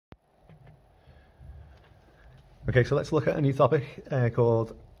Okay, so let's look at a new topic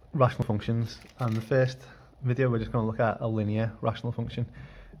called rational functions. And the first video we're just going to look at a linear rational function,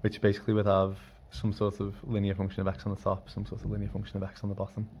 which basically would have some sort of linear function of x on the top, some sort of linear function of x on the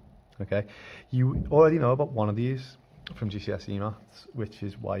bottom. Okay, you already know about one of these from GCSE maths, which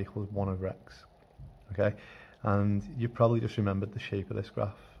is y equals 1 over x. Okay, and you probably just remembered the shape of this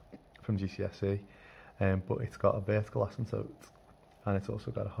graph from GCSE, but it's got a vertical asymptote and it's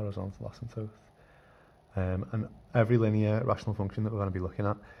also got a horizontal asymptote. And every linear rational function that we're going to be looking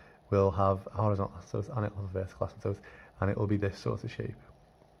at will have a horizontal asymptote and it'll have a vertical asymptote, and it will be this sort of shape.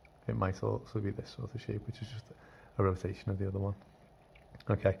 It might also be this sort of shape, which is just a rotation of the other one.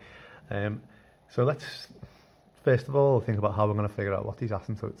 Okay, so let's first of all think about how we're going to figure out what these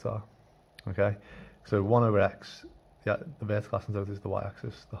asymptotes are. Okay, so 1 over x, the vertical asymptote is the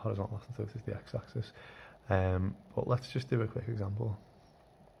y-axis, the horizontal asymptote is the x-axis. But let's just do a quick example.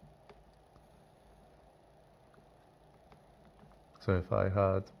 So if I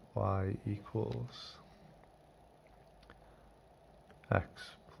had y equals x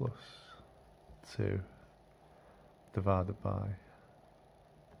plus 2 divided by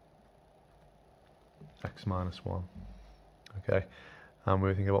x minus 1, okay, and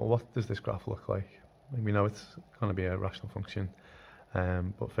we're thinking about what does this graph look like. We know it's going to be a rational function,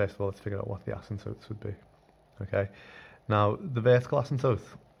 but first of all let's figure out what the asymptotes would be. Okay, now the vertical asymptote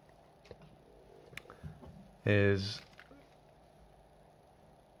is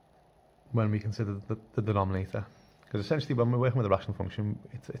when we consider the denominator, because essentially when we're working with a rational function,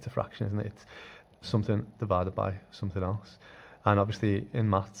 it's a fraction, isn't it? It's something divided by something else, and obviously in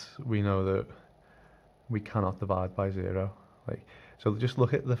maths we know that we cannot divide by 0. So just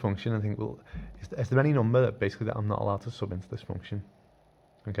look at the function and think, well, is there any number that basically that I'm not allowed to sub into this function?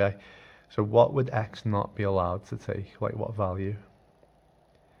 Okay, so what would x not be allowed to take, like what value?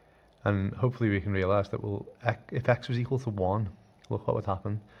 And hopefully we can realise that, well, if x was equal to 1, look what would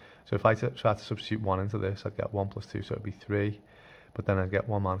happen. So if I try to substitute 1 into this, I'd get 1 plus 2, so it'd be 3. But then I'd get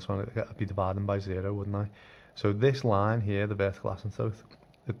 1 minus 1, I'd be dividing by 0, wouldn't I? So this line here, the vertical asymptote,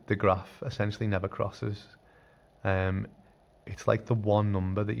 the graph essentially never crosses. It's like the one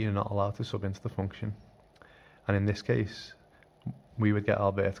number that you're not allowed to sub into the function. And in this case, we would get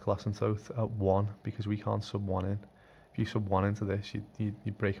our vertical asymptote at 1 because we can't sub 1 in. If you sub 1 into this, you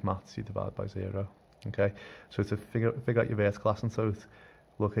break maths, you divide by 0. Okay, so to figure out your vertical asymptote,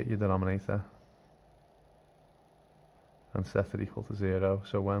 look at your denominator and set it equal to 0.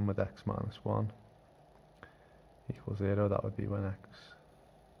 So when would x minus 1 equal 0? That would be when x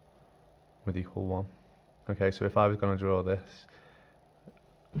would equal 1. Okay, so if I was going to draw this,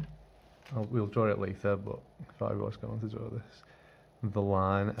 we'll draw it later, but if I was going to draw this, the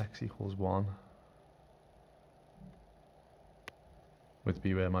line x equals 1 would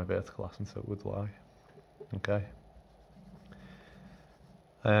be where my vertical asymptote would lie. Okay.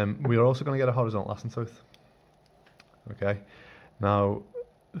 We are also going to get a horizontal asymptote. Okay. Now,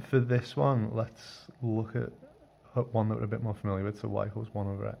 for this one, let's look at one that we're a bit more familiar with. So y equals 1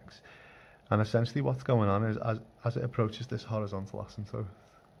 over x. And essentially what's going on is as it approaches this horizontal asymptote,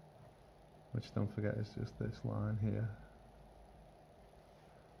 which don't forget is just this line here,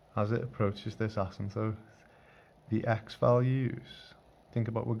 as it approaches this asymptote, the x values, think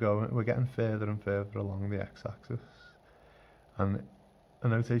about we're getting further and further along the x-axis. And a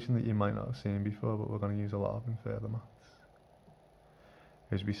notation that you might not have seen before, but we're going to use a lot of in further maths,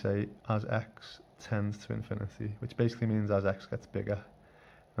 is we say as x tends to infinity, which basically means as x gets bigger.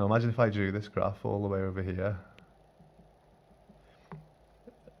 Now imagine if I drew this graph all the way over here.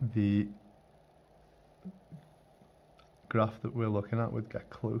 The graph that we're looking at would get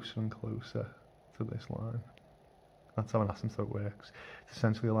closer and closer to this line. That's how an asymptote works. It's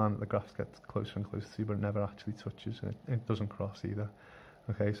essentially a line that the graph gets closer and closer to, but it never actually touches, and it doesn't cross either.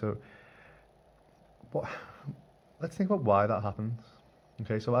 Okay, so let's think about why that happens.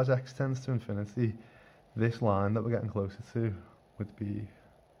 Okay, so as x tends to infinity, this line that we're getting closer to would be,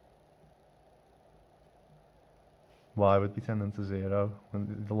 y would be tending to 0,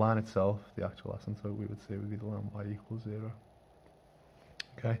 and the line itself, the actual asymptote, we would say would be the line y equals 0.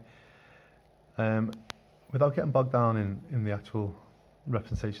 Okay. Without getting bogged down in the actual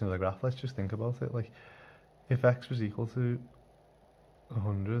representation of the graph, let's just think about it. Like, if x was equal to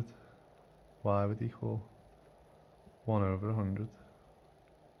 100, y would equal 1 over 100,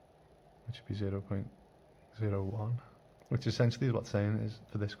 which would be 0.01, which essentially is what's saying is,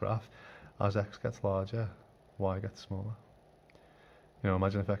 for this graph, as x gets larger, y gets smaller. You know,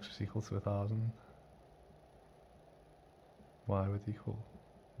 imagine if x was equal to 1000, y would equal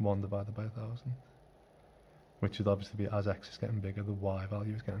 1 divided by 1000, which would obviously be as x is getting bigger, the y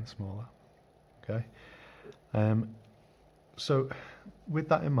value is getting smaller. Okay, So with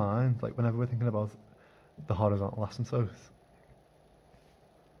that in mind, like whenever we're thinking about the horizontal asymptote,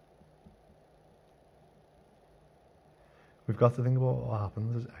 we've got to think about what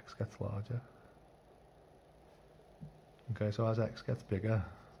happens as x gets larger. Okay, so as x gets bigger,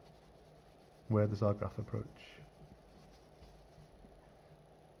 where does our graph approach?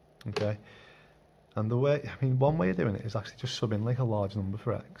 Okay, and the way, I mean, one way of doing it is actually just sub in like a large number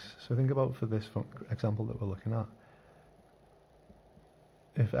for x. So think about for this example that we're looking at,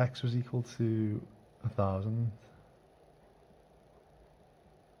 if x was equal to 1,000,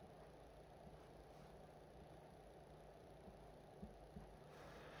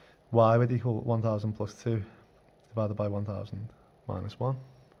 y would equal 1,000 plus 2 divided by 1,000 minus 1,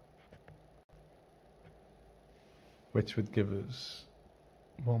 which would give us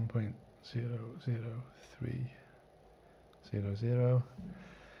 1.00300.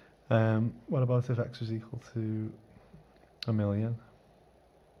 What about if x was equal to 1,000,000?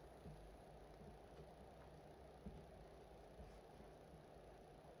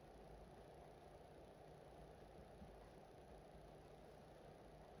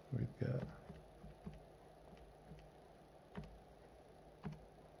 We'd get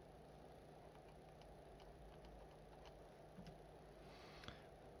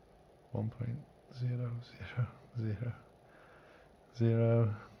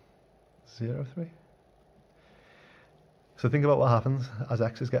 1.0000003. So think about what happens as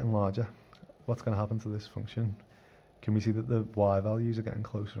x is getting larger. What's going to happen to this function? Can we see that the y values are getting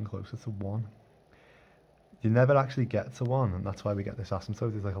closer and closer to 1? You never actually get to 1, and that's why we get this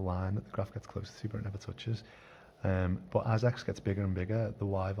asymptote. It's like a line that the graph gets closer to, but it never touches. But as x gets bigger and bigger, the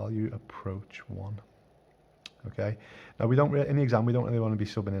y value approach 1. Okay. Now we don't in the exam we don't really want to be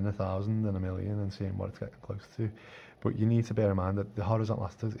subbing in 1,000 and 1,000,000 and seeing what it's getting close to, but you need to bear in mind that the horizontal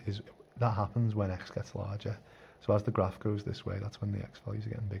asymptote that happens when x gets larger. So as the graph goes this way, that's when the x values are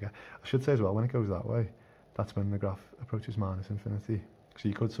getting bigger. I should say as well, when it goes that way, that's when the graph approaches minus infinity. So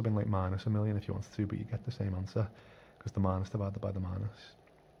you could sub in like minus 1,000,000 if you wanted to, but you get the same answer because the minus divided by the minus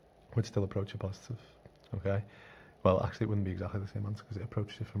would still approach a positive. Okay. Well, actually, it wouldn't be exactly the same answer because it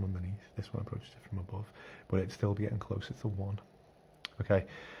approached it from underneath. This one approached it from above, but it'd still be getting closer to 1. Okay,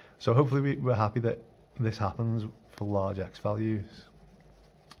 so hopefully we're happy that this happens for large x values.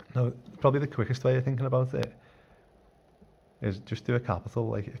 Now, probably the quickest way of thinking about it is just do a capital.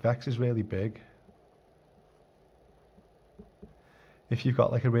 Like if x is really big, if you've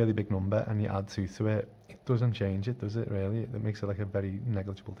got like a really big number and you add 2 to it, it doesn't change it, does it really? It makes it like a very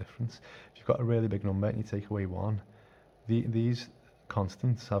negligible difference. If you've got a really big number and you take away 1, these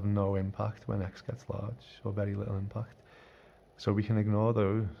constants have no impact when x gets large, or very little impact. So we can ignore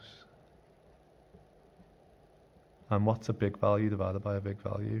those. And what's a big value divided by a big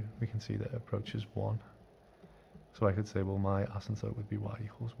value? We can see that it approaches 1. So I could say, well, my asymptote would be y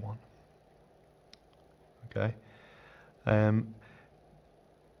equals 1. Okay.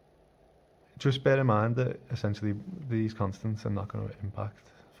 Just bear in mind that essentially these constants are not going to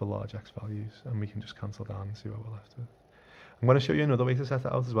impact for large x values, and we can just cancel down and see what we're left with. I'm going to show you another way to set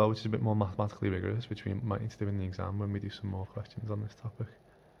it out as well, which is a bit more mathematically rigorous, which we might need to do in the exam when we do some more questions on this topic.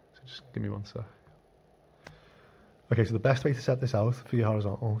 So just give me one sec. Okay, so the best way to set this out for your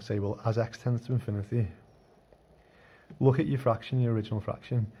horizontal, say, well, as x tends to infinity, look at your fraction, your original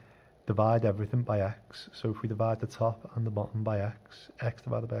fraction, divide everything by x. So if we divide the top and the bottom by x, x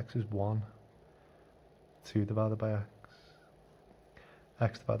divided by x is 1. 2 divided by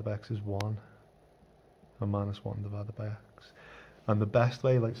x divided by x is 1, and minus 1 divided by x. And the best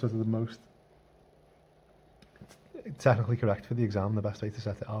way, like sort of the most technically correct for the exam, the best way to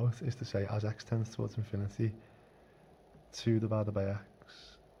set it out is to say as x tends towards infinity, 2 divided by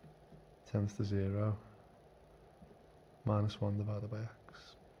x tends to 0, minus 1 divided by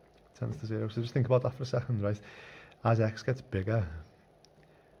x tends to 0. So just think about that for a second, right? As x gets bigger,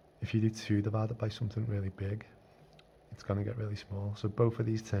 if you do 2 divided by something really big, it's going to get really small. So both of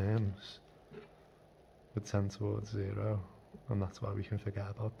these terms would tend towards 0, and that's why we can forget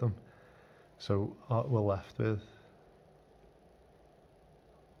about them. So we're left with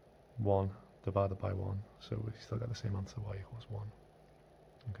 1 divided by 1. So we still get the same answer, y equals 1.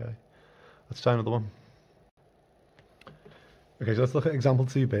 Okay, let's try another one. Okay, so let's look at example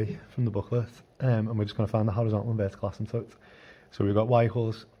 2b from the booklet, and we're just going to find the horizontal and vertical asymptote. So we've got y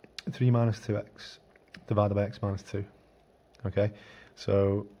equals 3 minus 2x divided by x minus 2. Okay,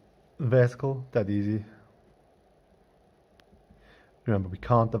 so vertical, dead easy. Remember, we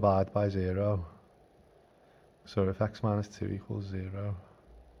can't divide by 0. So if x minus 2 equals 0,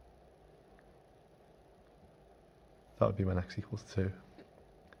 that would be when x equals 2.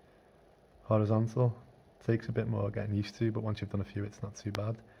 Horizontal, takes a bit more getting used to, but once you've done a few, it's not too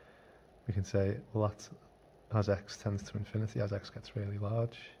bad. We can say, well, that's as x tends to infinity, as x gets really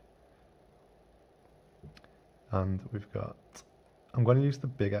large. And we've got, I'm going to use the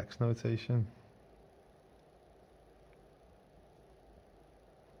big X notation.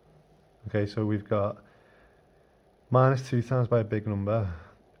 Okay, so we've got minus 2 times by a big number,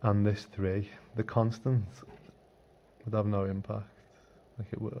 and this 3. The constant would have no impact.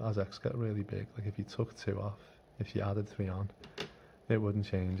 Like it would, as x get really big, like if you took 2 off, if you added 3 on, it wouldn't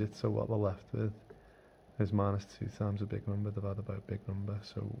change it. So what we're left with is minus 2 times a big number divided by a big number.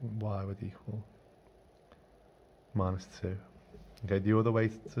 So y would equal minus 2. Okay, the other way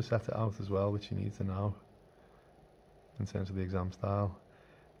to set it out as well, which you need to know in terms of the exam style,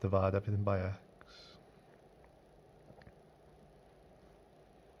 divide everything by x.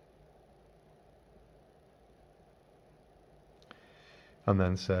 And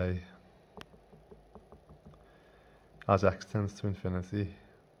then say, as x tends to infinity,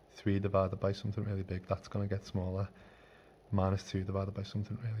 3 divided by something really big, that's going to get smaller, minus 2 divided by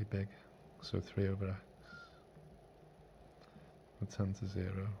something really big, so 3 over x would tend to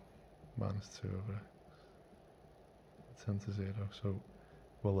 0, minus 2 over x would tend to 0, so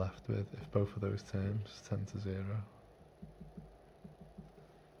we're left with, if both of those terms tend to 0,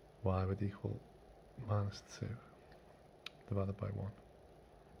 y would equal minus 2 divided by 1.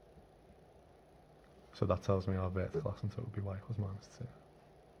 So that tells me our vertical asymptote would be y equals minus 2.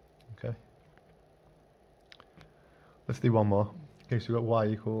 Okay. Let's do one more. Okay, so we've got y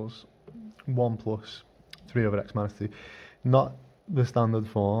equals 1 plus 3 over x minus 2. Not the standard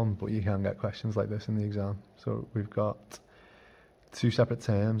form, but you can get questions like this in the exam. So we've got 2 separate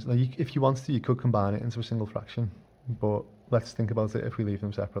terms. Now, if you want to, you could combine it into a single fraction, but let's think about it if we leave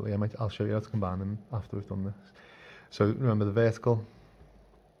them separately. I'll show you how to combine them after we've done this. So remember the vertical.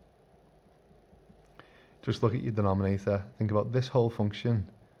 Just look at your denominator. Think about this whole function.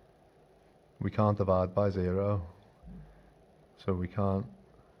 We can't divide by 0. So we can't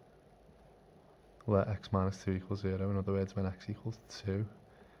let x minus 2 equal 0. In other words, when x equals 2,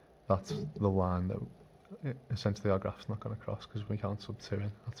 that's the line that essentially our graph's not going to cross because we can't sub 2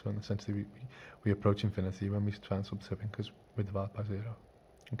 in. That's when essentially we approach infinity when we try and sub 2 in because we divide by 0.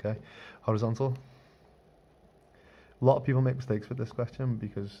 Okay? Horizontal. A lot of people make mistakes with this question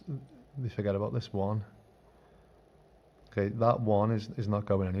because they forget about this 1. Okay, that 1 is not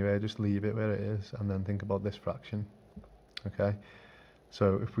going anywhere, just leave it where it is and then think about this fraction. Okay,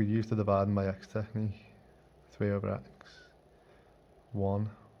 so if we use the dividing by x technique, 3 over x, 1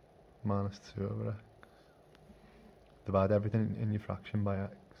 minus 2 over x, divide everything in your fraction by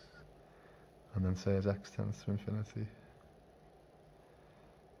x, and then say as x tends to infinity,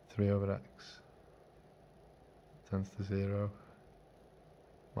 3 over x tends to 0,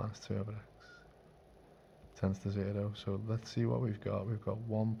 minus 2 over x tends to 0. So let's see what we've got. We've got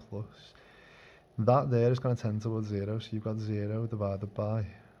 1 plus. That there is going to tend towards 0. So you've got 0 divided by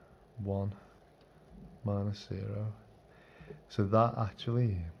 1 minus 0. So that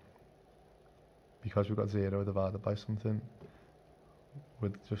actually, because we've got 0 divided by something,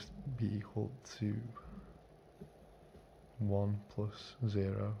 would just be equal to 1 plus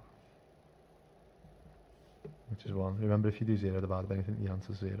 0, which is 1. Remember, if you do 0 divided by anything, the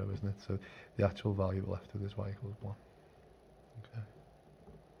answer is 0, isn't it? So the actual value left with is y equals 1. Okay.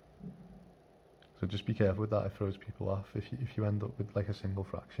 So just be careful with that, it throws people off. If you end up with like a single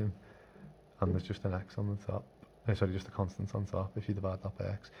fraction and there's just an x on the top, sorry, just a constant on top, if you divide that by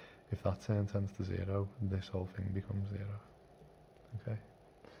x, if that term tends to 0, this whole thing becomes 0. Okay.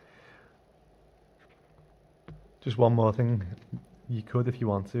 Just one more thing. You could, if you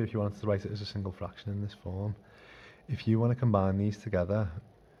wanted to write it as a single fraction in this form. If you want to combine these together,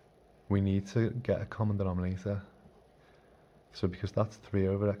 we need to get a common denominator. So because that's 3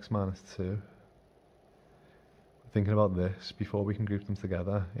 over x minus 2, thinking about this, before we can group them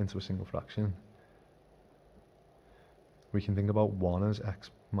together into a single fraction, we can think about 1 as x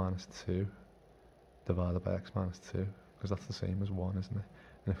minus 2 divided by x minus 2, because that's the same as 1, isn't it?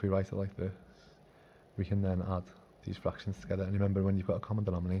 And if we write it like this, we can then add these fractions together. And remember, when you've got a common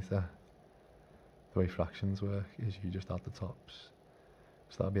denominator, the way fractions work is you just add the tops.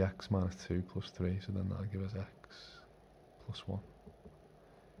 So that'll be x minus 2 plus 3, so then that'll give us x plus 1.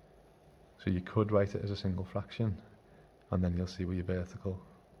 So you could write it as a single fraction, and then you'll see where your vertical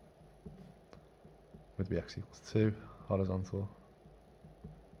would be x equals 2, horizontal.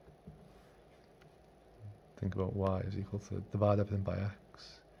 Think about y is equal to, divide everything by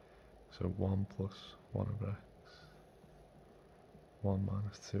x, so 1 plus 1 over x, 1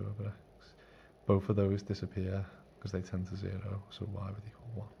 minus 2 over x. Both of those disappear because they tend to 0, so y would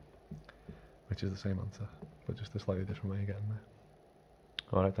equal 1, which is the same answer, but just a slightly different way of getting there.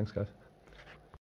 Alright, thanks guys.